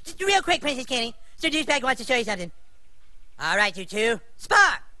 Okay. Just real quick, Princess Kenny. Sir Douchebag wants to show you something. All right, you two.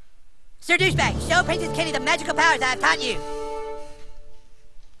 Spar! Sir Douchebag, show Princess Kenny the magical powers I have taught you.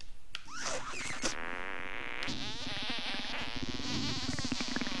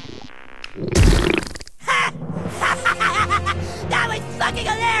 That was fucking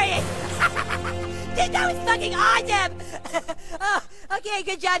hilarious! That was fucking awesome! Oh, okay,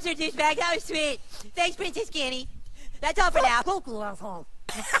 good job, Sir Douchebag. That was sweet. Thanks, Princess Kenny. That's all for now.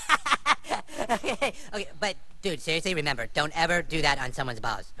 Okay, but dude, seriously, remember, don't ever do that on someone's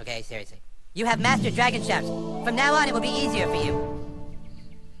balls. Okay, seriously. You have mastered dragon shouts. From now on, it will be easier for you.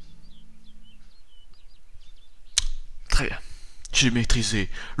 Très bien. J'ai maîtrisé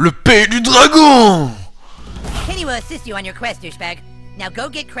le P du dragon. Kenny will assist you on your quest, douchebag. Now go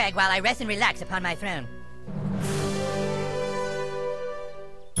get Craig while I rest and relax upon my throne.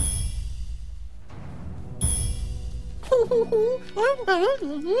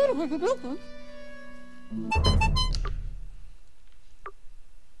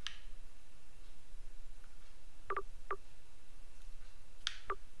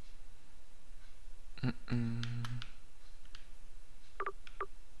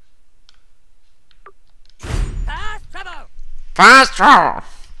 Fast travel.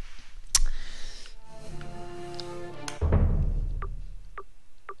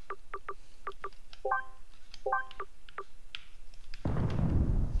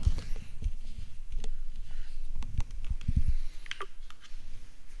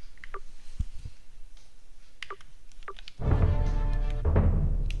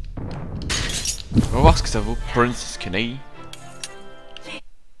 On va voir ce que ça vaut, Princess Kenny.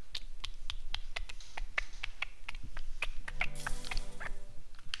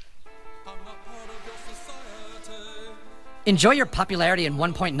 Enjoy your popularity and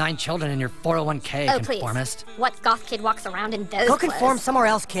 1.9 children in your 401k, Oh, conformist. please. What goth kid walks around in those Go clothes? conform somewhere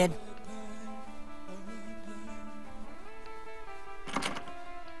else, kid.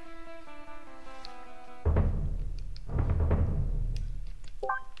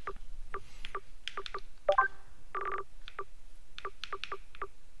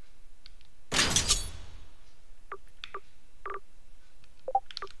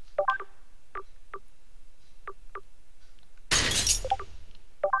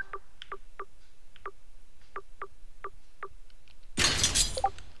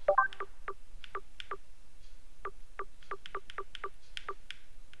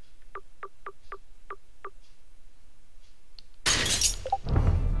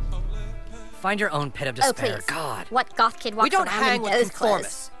 Find your own pit of Oh, despair. please. God. What goth kid walks We don't around hang in with those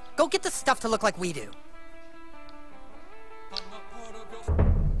conformists. clothes? Go get the stuff to look like we do.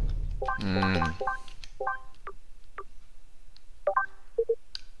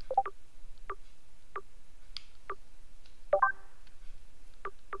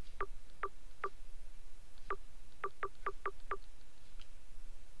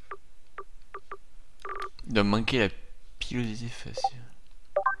 Il doit me manquer la pilosité facile.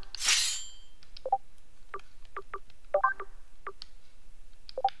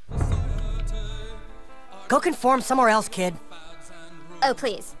 Go conform somewhere else, kid. Oh,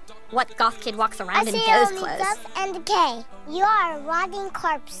 please. What goth kid walks around in I see those only clothes? dust and decay. You are a rotting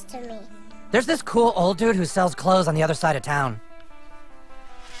corpse to me. There's this cool old dude who sells clothes on the other side of town.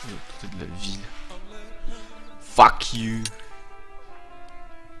 De la ville. Fuck you.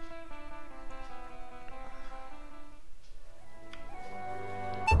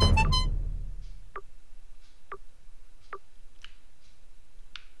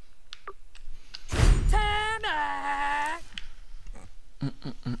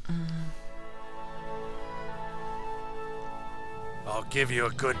 I'll give you a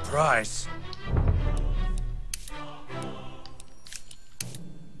good price.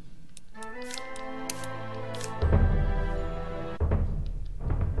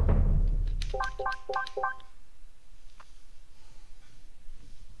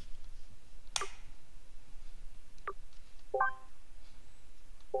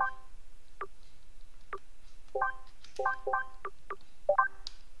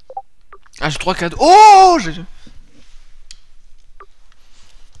 Ah, j'ai 3 cadeaux. Oh, j'ai...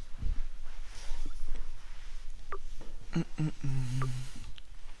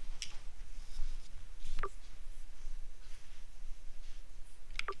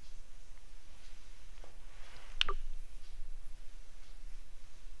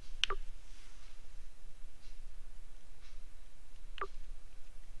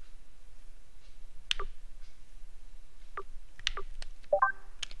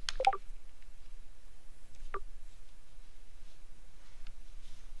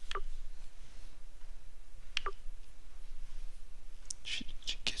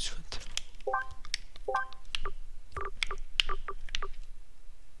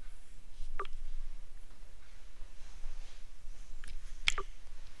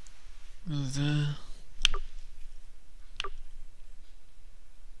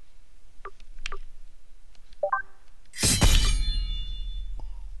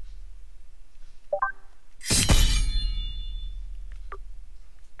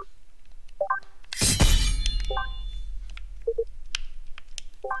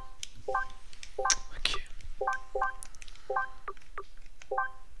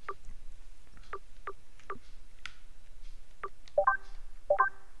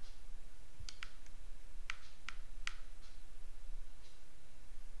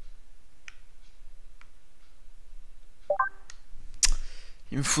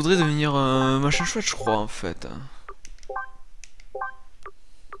 Il me faudrait devenir un machin chouette, je crois, en fait.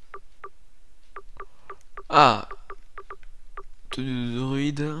 Ah, tenue de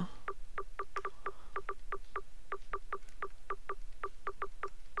druide.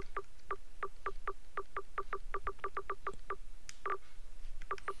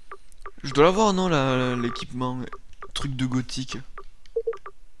 Je dois l'avoir, non, l'équipement, truc de gothique.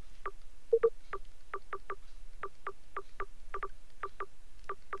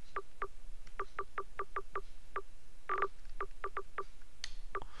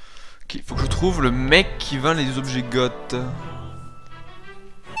 Ok, faut que je trouve le mec qui vend les objets goth.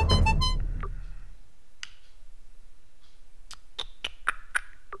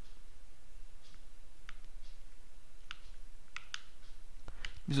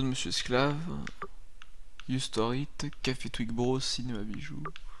 Maison de Monsieur Esclave, U-Storit, Café Twig Bros, Cinéma Bijoux,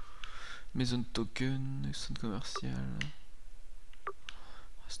 Maison de Token, centre commercial,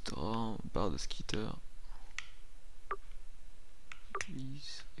 restaurant, bar de skitter,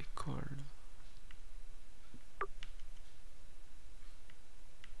 église, école.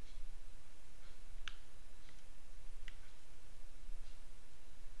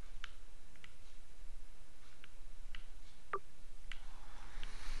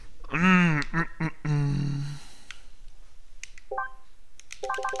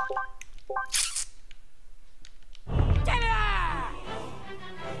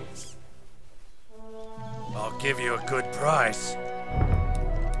 I'll give you a good price.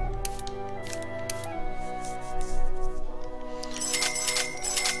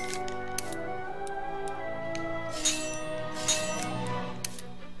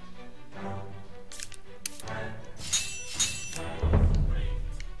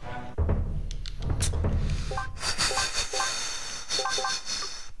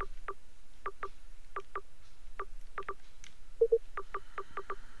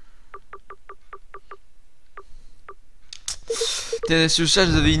 Tiens, si ça,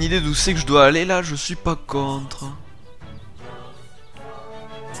 vous avez une idée d'où c'est que je dois aller là, je suis pas contre.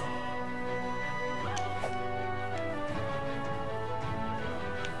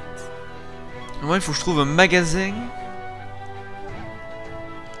 Moi, il faut que je trouve un magasin.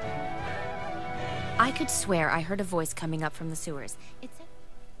 I could swear I heard a voice coming up from the sewers.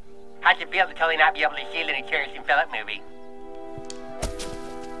 How'd you feel to totally not be able to see it in a Terrence and Phillip movie?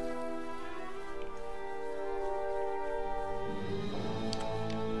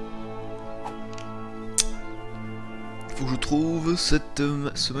 Faut que je trouve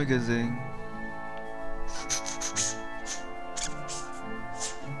ce magasin.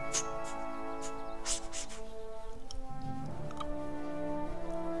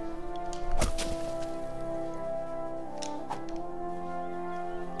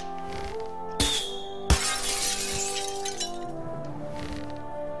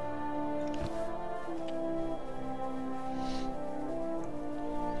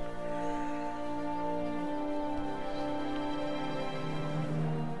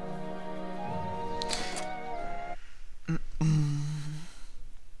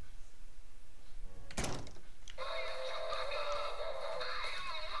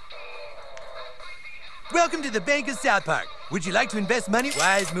 Welcome to the Bank of South Park. Would you like to invest money?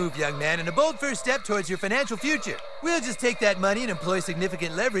 Wise move, young man, and a bold first step towards your financial future. We'll just take that money and employ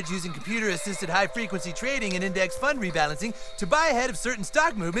significant leverage using computer-assisted high-frequency trading and index fund rebalancing to buy ahead of certain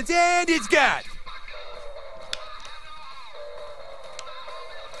stock movements, and it's gone!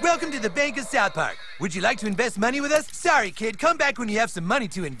 Welcome to the Bank of South Park. Would you like to invest money with us? Sorry, kid, come back when you have some money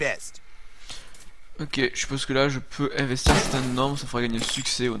to invest. Ok, je suppose que là je peux investir un certain nombre, ça fera gagner le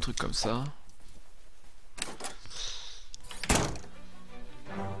succès ou un truc comme ça.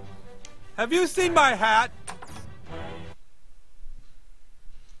 Have you seen my hat?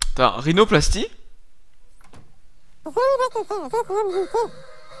 Attends, rhinoplastie? Oh,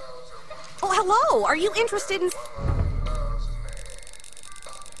 hello. Are you interested in...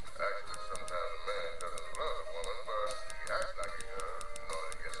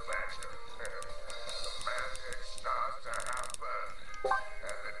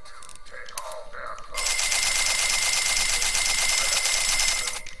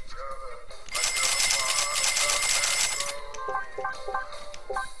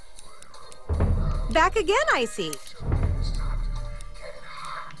 Back again, I see.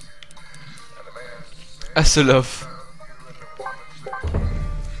 Hasselhoff.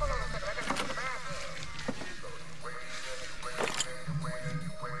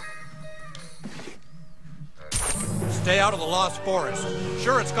 Stay out of the Lost Forest.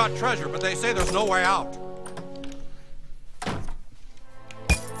 Sure, it's got treasure, but they say there's no way out.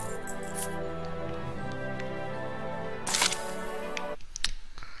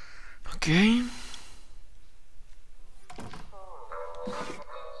 Okay.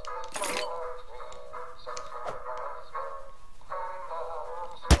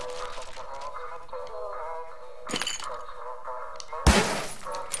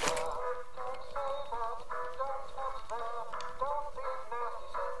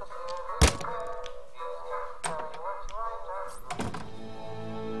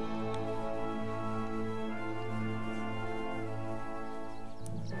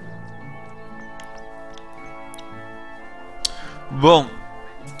 Bon, de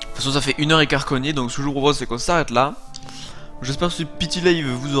toute façon ça fait 1h15 qu'on y est, donc ce que je vous propose c'est qu'on s'arrête là. J'espère que ce petit live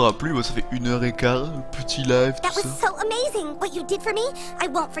vous aura plu, bon, ça fait 1h15, petit live, tout ça. So amazing. What you did for me, I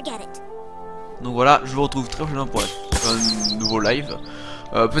won't forget it. Donc voilà, je vous retrouve très prochainement pour un nouveau live.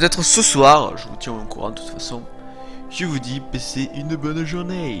 Peut-être ce soir, je vous tiens au courant de toute façon. Je vous dis, passez une bonne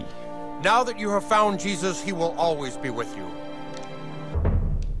journée. Now that you have found Jesus, he will always be with you.